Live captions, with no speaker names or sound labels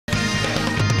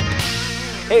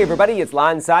Hey everybody, it's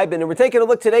Lon.TV, and we're taking a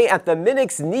look today at the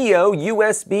MINIX Neo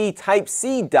USB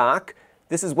Type-C dock.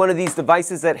 This is one of these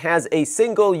devices that has a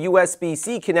single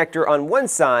USB-C connector on one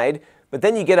side, but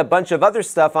then you get a bunch of other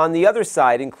stuff on the other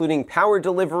side, including power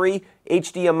delivery,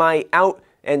 HDMI out,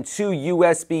 and two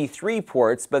USB 3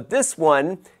 ports. But this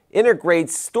one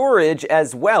integrates storage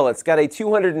as well. It's got a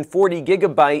 240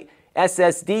 gigabyte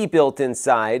SSD built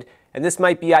inside. And this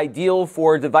might be ideal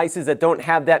for devices that don't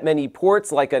have that many ports,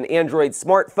 like an Android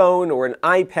smartphone or an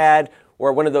iPad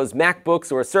or one of those MacBooks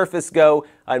or a Surface Go.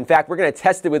 In fact, we're going to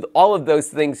test it with all of those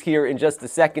things here in just a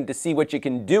second to see what you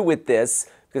can do with this,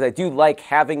 because I do like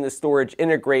having the storage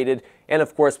integrated. And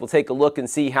of course, we'll take a look and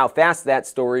see how fast that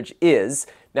storage is.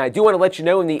 Now, I do want to let you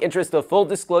know, in the interest of full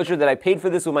disclosure, that I paid for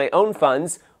this with my own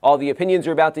funds. All the opinions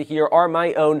you're about to hear are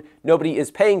my own. Nobody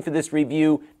is paying for this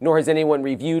review, nor has anyone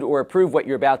reviewed or approved what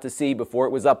you're about to see before it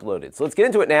was uploaded. So let's get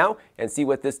into it now and see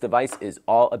what this device is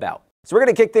all about. So we're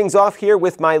going to kick things off here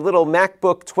with my little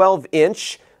MacBook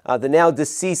 12-inch, the now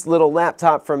deceased little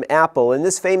laptop from Apple. And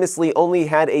this famously only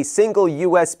had a single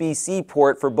USB-C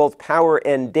port for both power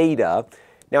and data.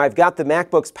 Now, I've got the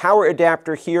MacBook's power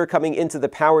adapter here coming into the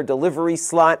power delivery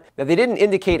slot. Now, they didn't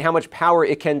indicate how much power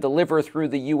it can deliver through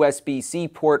the USB-C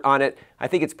port on it. I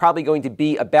think it's probably going to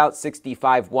be about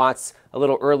 65 watts. A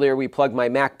little earlier, we plugged my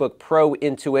MacBook Pro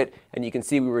into it, and you can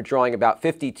see we were drawing about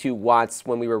 52 watts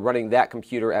when we were running that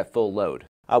computer at full load.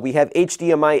 We have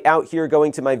HDMI out here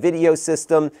going to my video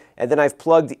system, and then I've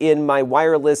plugged in my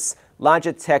wireless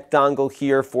Logitech dongle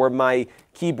here for my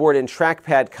keyboard and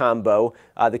trackpad combo.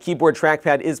 The keyboard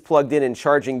trackpad is plugged in and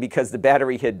charging because the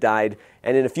battery had died,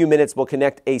 and in a few minutes we'll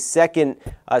connect a second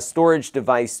storage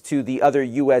device to the other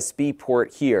USB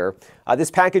port here.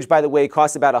 This package, by the way,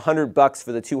 costs about $100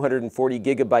 for the 240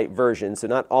 gigabyte version, so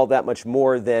not all that much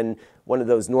more than one of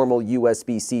those normal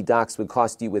USB-C docks would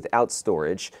cost you without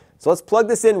storage. So let's plug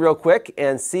this in real quick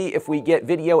and see if we get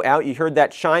video out. You heard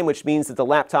that chime, which means that the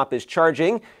laptop is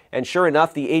charging. And sure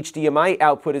enough, the HDMI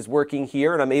output is working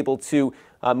here, and I'm able to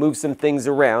move some things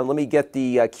around. Let me get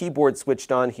the keyboard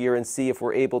switched on here and see if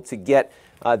we're able to get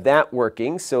that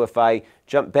working. So if I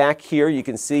jump back here, you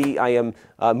can see I am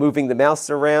moving the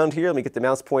mouse around here. Let me get the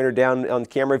mouse pointer down on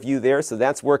camera view there. So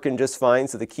that's working just fine.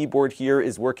 So the keyboard here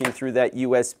is working through that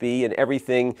USB, and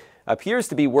everything appears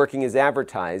to be working as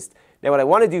advertised. Now, what I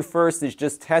want to do first is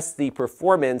just test the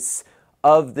performance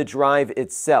of the drive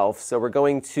itself. So we're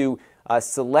going to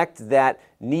select that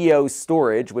Neo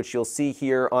storage, which you'll see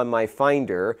here on my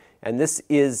Finder. And this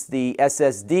is the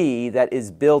SSD that is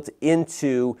built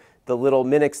into the little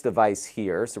MINIX device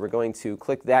here. So we're going to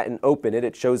click that and open it.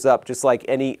 It shows up just like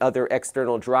any other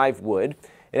external drive would.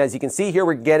 And as you can see here,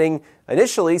 we're getting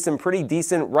initially some pretty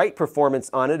decent write performance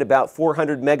on it, about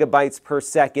 400 megabytes per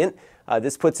second.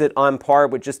 This puts it on par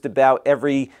with just about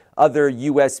every other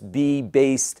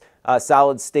USB-based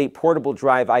solid-state portable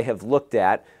drive I have looked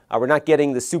at. We're not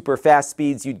getting the super fast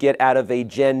speeds you'd get out of a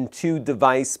Gen 2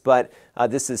 device, but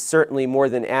this is certainly more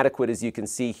than adequate, as you can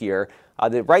see here.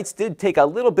 The writes did take a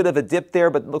little bit of a dip there,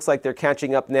 but it looks like they're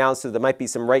catching up now, so there might be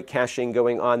some write caching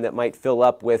going on that might fill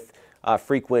up with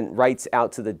frequent writes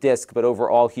out to the disk. But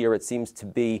overall here, it seems to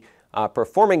be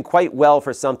performing quite well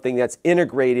for something that's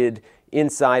integrated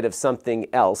inside of something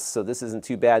else. So this isn't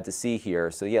too bad to see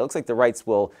here. So yeah, it looks like the writes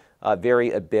will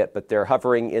vary a bit, but they're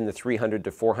hovering in the 300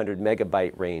 to 400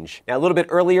 megabyte range. Now, a little bit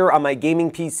earlier on my gaming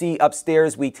PC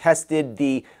upstairs, we tested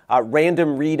the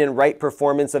random read and write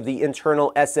performance of the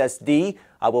internal SSD.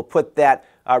 We'll put that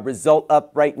result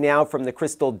up right now from the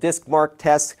Crystal Diskmark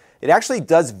test. It actually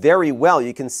does very well.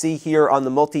 You can see here on the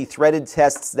multi-threaded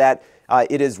tests that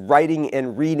it is writing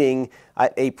and reading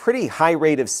at a pretty high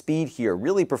rate of speed here,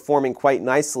 really performing quite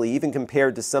nicely, even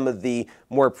compared to some of the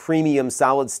more premium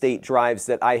solid-state drives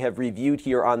that I have reviewed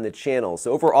here on the channel.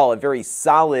 So overall, a very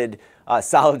solid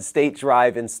solid-state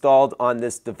drive installed on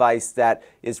this device that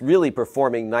is really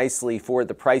performing nicely for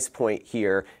the price point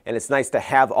here. And it's nice to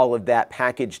have all of that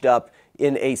packaged up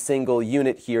in a single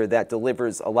unit here that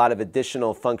delivers a lot of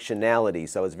additional functionality.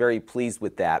 So I was very pleased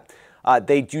with that.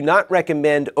 They do not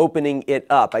recommend opening it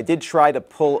up. I did try to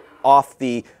pull off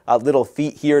the little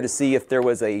feet here to see if there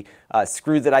was a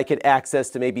screw that I could access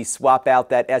to maybe swap out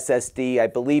that SSD. I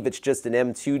believe it's just an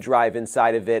M2 drive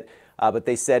inside of it. But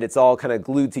they said it's all kind of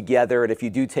glued together, and if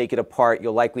you do take it apart,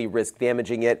 you'll likely risk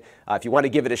damaging it. If you want to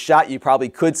give it a shot, you probably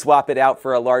could swap it out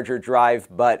for a larger drive,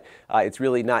 but it's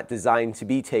really not designed to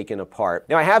be taken apart.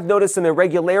 Now, I have noticed some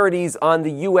irregularities on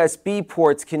the USB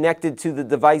ports connected to the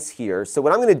device here. So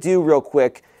what I'm going to do real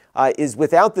quick is,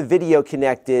 without the video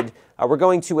connected, we're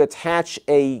going to attach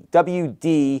a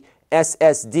WD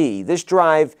SSD. This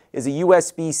drive is a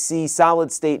USB-C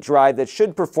solid-state drive that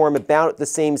should perform about the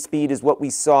same speed as what we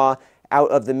saw out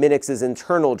of the MINIX's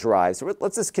internal drive. So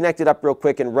let's just connect it up real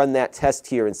quick and run that test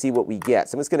here and see what we get.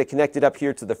 So I'm just going to connect it up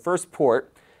here to the first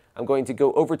port. I'm going to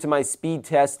go over to my speed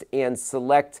test and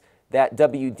select that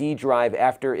WD drive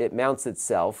after it mounts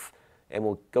itself. And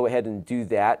we'll go ahead and do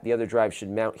that. The other drive should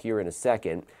mount here in a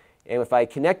second. And if I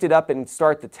connect it up and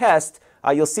start the test,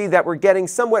 you'll see that we're getting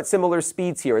somewhat similar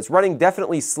speeds here. It's running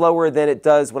definitely slower than it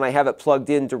does when I have it plugged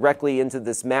in directly into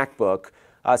this MacBook.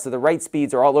 So the write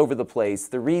speeds are all over the place.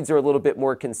 The reads are a little bit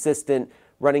more consistent,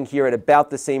 running here at about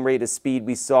the same rate of speed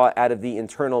we saw out of the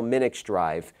internal MINIX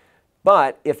drive.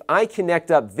 But if I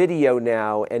connect up video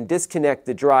now and disconnect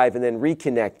the drive and then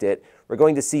reconnect it, we're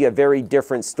going to see a very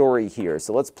different story here.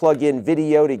 So let's plug in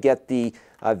video to get the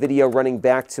video running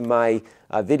back to my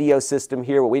video system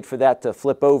here. We'll wait for that to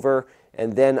flip over,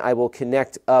 and then I will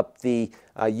connect up the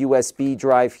USB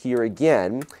drive here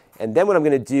again. And then what I'm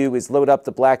going to do is load up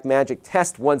the Blackmagic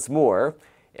Test once more,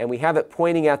 and we have it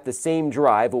pointing at the same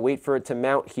drive. We'll wait for it to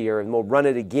mount here, and we'll run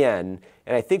it again.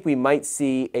 And I think we might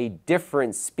see a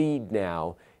different speed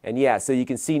now. And yeah, so you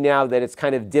can see now that it's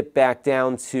kind of dipped back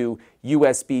down to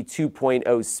USB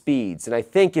 2.0 speeds. And I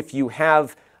think if you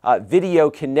have video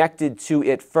connected to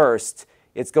it first,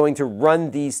 it's going to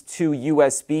run these two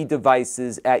USB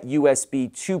devices at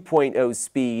USB 2.0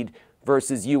 speed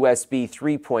versus USB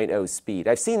 3.0 speed.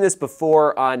 I've seen this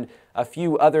before on a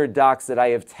few other docks that I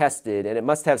have tested, and it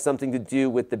must have something to do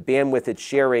with the bandwidth it's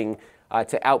sharing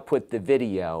to output the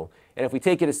video. And if we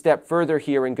take it a step further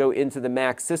here and go into the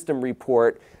Mac system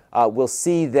report, we'll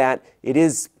see that it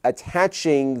is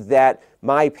attaching that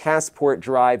My Passport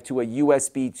drive to a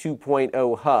USB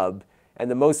 2.0 hub, and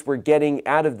the most we're getting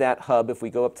out of that hub, if we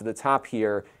go up to the top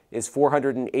here, is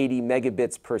 480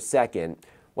 megabits per second.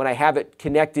 When I have it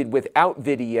connected without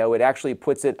video, it actually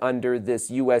puts it under this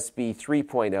USB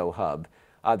 3.0 hub.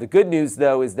 The good news,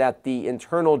 though, is that the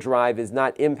internal drive is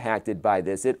not impacted by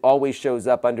this. It always shows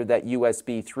up under that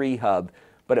USB 3 hub,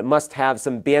 but it must have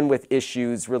some bandwidth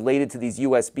issues related to these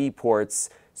USB ports.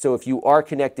 So if you are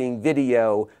connecting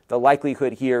video, the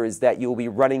likelihood here is that you'll be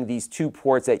running these two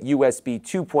ports at USB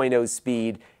 2.0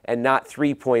 speed and not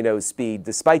 3.0 speed,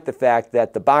 despite the fact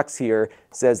that the box here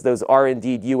says those are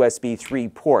indeed USB 3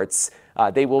 ports.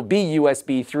 They will be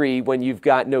USB 3 when you've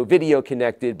got no video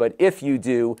connected, but if you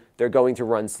do, they're going to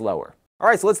run slower. All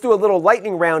right, so let's do a little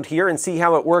lightning round here and see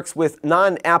how it works with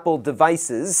non-Apple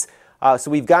devices.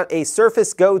 So we've got a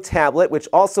Surface Go tablet, which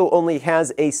also only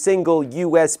has a single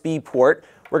USB port.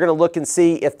 We're going to look and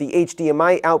see if the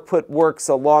HDMI output works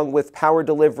along with power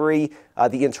delivery,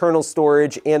 the internal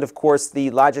storage, and of course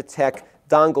the Logitech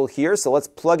dongle here. So let's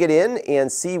plug it in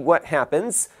and see what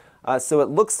happens. So it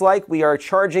looks like we are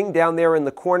charging down there in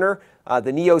the corner.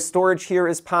 The Neo storage here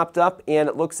is popped up, and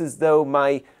it looks as though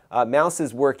my mouse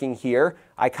is working here.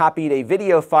 I copied a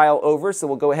video file over, so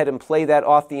we'll go ahead and play that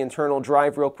off the internal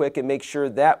drive real quick and make sure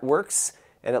that works.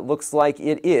 And it looks like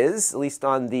it is, at least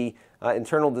on the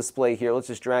internal display here. Let's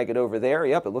just drag it over there.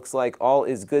 Yep, it looks like all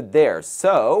is good there.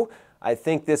 So I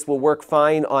think this will work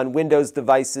fine on Windows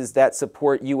devices that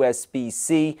support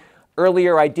USB-C.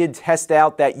 Earlier, I did test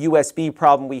out that USB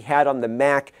problem we had on the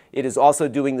Mac. It is also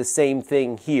doing the same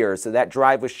thing here. So that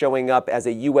drive was showing up as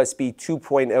a USB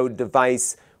 2.0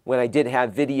 device when I did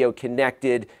have video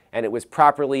connected, and it was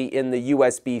properly in the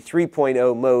USB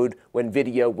 3.0 mode when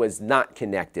video was not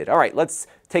connected. All right, let's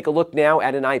take a look now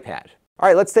at an iPad. All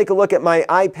right, let's take a look at my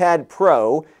iPad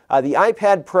Pro. The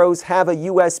iPad Pros have a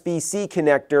USB-C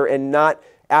connector and not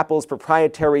Apple's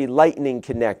proprietary Lightning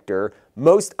connector.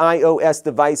 Most iOS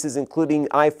devices, including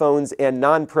iPhones and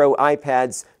non-Pro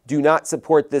iPads, do not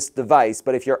support this device.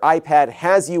 But if your iPad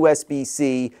has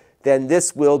USB-C, then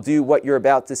this will do what you're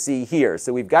about to see here.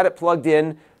 So we've got it plugged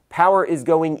in. Power is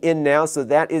going in now, so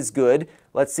that is good.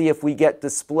 Let's see if we get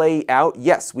display out.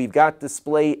 Yes, we've got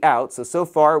display out. So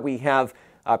far we have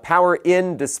power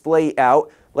in, display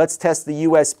out. Let's test the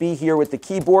USB here with the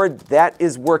keyboard. That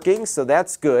is working, so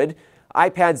that's good.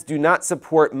 iPads do not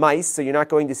support mice, so you're not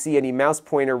going to see any mouse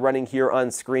pointer running here on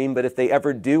screen, but if they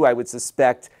ever do, I would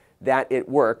suspect that it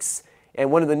works. And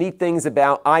one of the neat things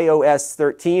about iOS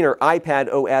 13 or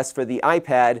iPad OS for the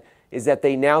iPad is that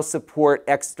they now support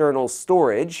external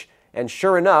storage. And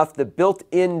sure enough, the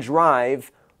built-in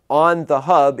drive on the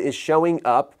hub is showing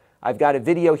up. I've got a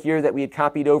video here that we had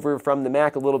copied over from the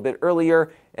Mac a little bit earlier,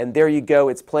 and there you go.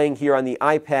 It's playing here on the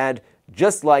iPad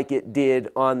just like it did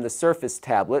on the Surface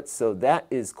tablet, so that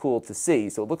is cool to see.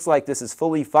 So it looks like this is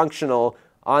fully functional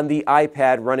on the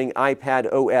iPad running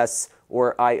iPad OS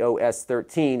or iOS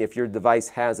 13 if your device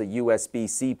has a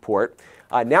USB-C port.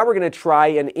 Now we're going to try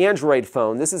an Android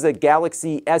phone. This is a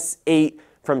Galaxy S8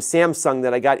 from Samsung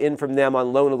that I got in from them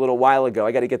on loan a little while ago.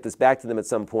 I got to get this back to them at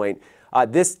some point.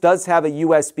 This does have a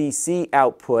USB-C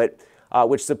output,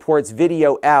 which supports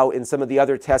video out in some of the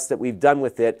other tests that we've done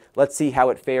with it. Let's see how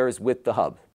it fares with the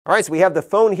hub. All right, so we have the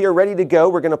phone here ready to go.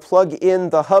 We're going to plug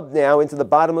in the hub now into the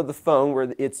bottom of the phone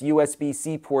where its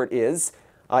USB-C port is.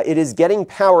 It is getting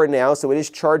power now, so it is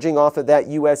charging off of that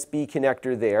USB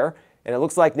connector there. And it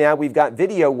looks like now we've got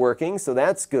video working, so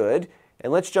that's good.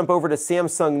 And let's jump over to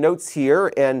Samsung Notes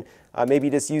here and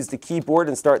maybe just use the keyboard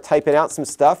and start typing out some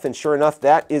stuff. And sure enough,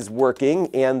 that is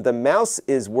working. And the mouse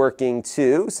is working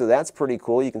too, so that's pretty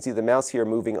cool. You can see the mouse here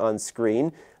moving on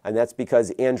screen, and that's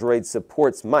because Android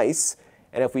supports mice.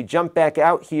 And if we jump back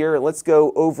out here, let's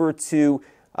go over to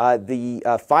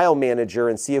the file manager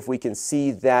and see if we can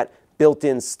see that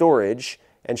built-in storage.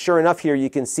 And sure enough here, you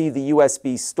can see the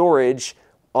USB storage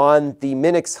on the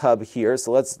MINIX hub here.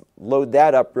 So let's load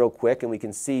that up real quick and we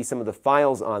can see some of the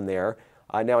files on there.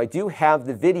 Now I do have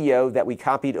the video that we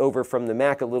copied over from the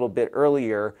Mac a little bit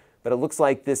earlier, but it looks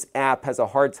like this app has a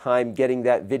hard time getting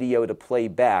that video to play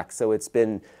back. So it's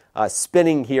been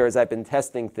spinning here as I've been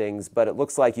testing things, but it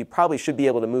looks like you probably should be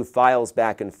able to move files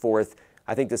back and forth.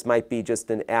 I think this might be just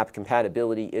an app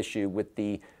compatibility issue with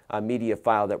the media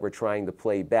file that we're trying to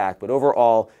play back. But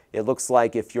overall, it looks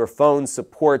like if your phone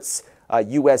supports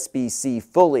USB-C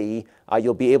fully,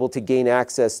 you'll be able to gain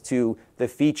access to the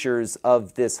features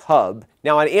of this hub.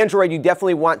 Now on Android, you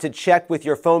definitely want to check with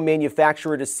your phone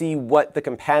manufacturer to see what the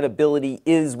compatibility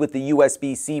is with the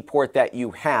USB-C port that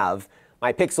you have.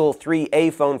 My Pixel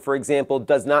 3a phone, for example,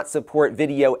 does not support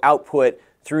video output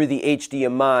through the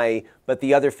HDMI, but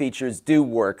the other features do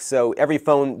work. So every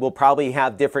phone will probably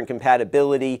have different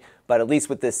compatibility, but at least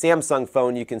with the Samsung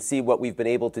phone, you can see what we've been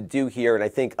able to do here, and I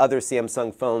think other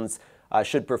Samsung phones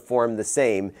should perform the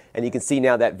same. And you can see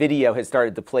now that video has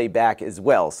started to play back as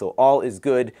well. So all is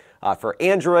good for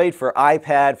Android, for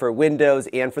iPad, for Windows,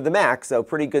 and for the Mac. So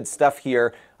pretty good stuff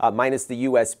here, minus the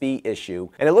USB issue.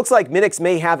 And it looks like MINIX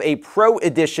may have a Pro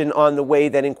edition on the way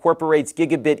that incorporates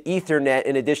gigabit Ethernet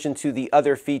in addition to the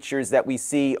other features that we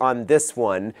see on this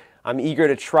one. I'm eager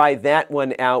to try that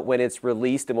one out when it's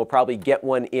released, and we'll probably get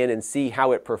one in and see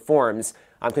how it performs.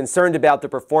 I'm concerned about the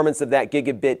performance of that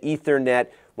gigabit Ethernet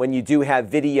when you do have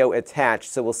video attached,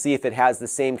 so we'll see if it has the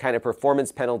same kind of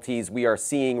performance penalties we are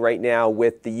seeing right now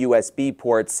with the USB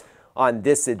ports on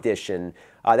this edition.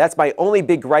 That's my only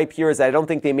big gripe here, is that I don't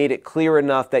think they made it clear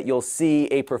enough that you'll see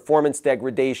a performance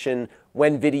degradation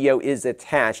when video is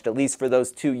attached, at least for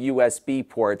those two USB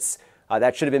ports.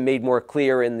 That should have been made more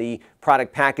clear in the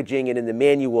product packaging and in the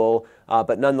manual,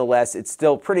 but nonetheless, it's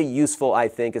still pretty useful, I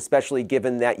think, especially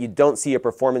given that you don't see a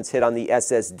performance hit on the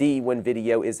SSD when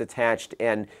video is attached,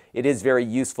 and it is very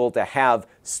useful to have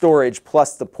storage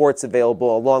plus the ports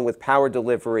available along with power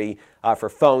delivery for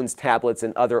phones, tablets,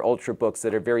 and other Ultrabooks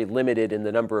that are very limited in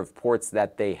the number of ports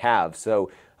that they have. So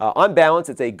on balance,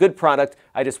 it's a good product.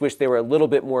 I just wish they were a little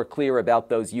bit more clear about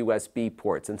those USB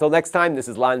ports. Until next time, this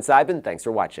is Lon.TV. Thanks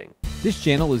for watching. This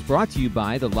channel is brought to you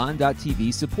by the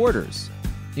Lon.TV supporters,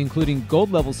 including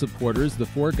gold-level supporters, the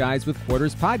 4 Guys with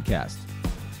Quarters podcast,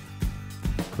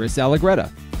 Chris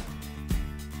Allegretta,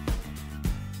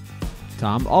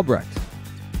 Tom Albrecht,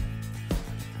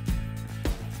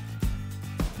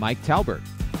 Mike Talbert,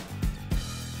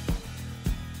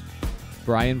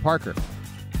 Brian Parker,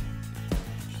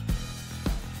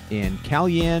 and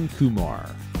Kalyan Kumar.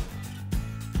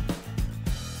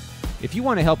 If you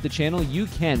want to help the channel, you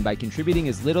can by contributing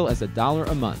as little as $1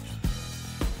 a month.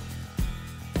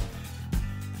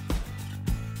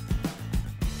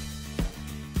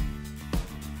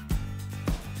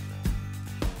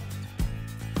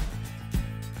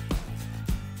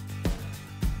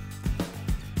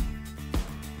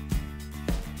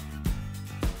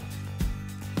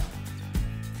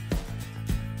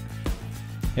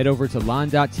 Head over to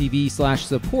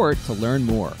lon.tv/support to learn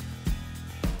more.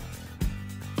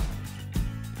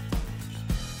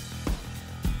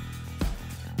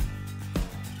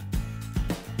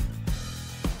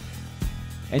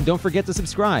 And don't forget to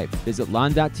subscribe. Visit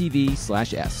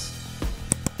lon.tv/s.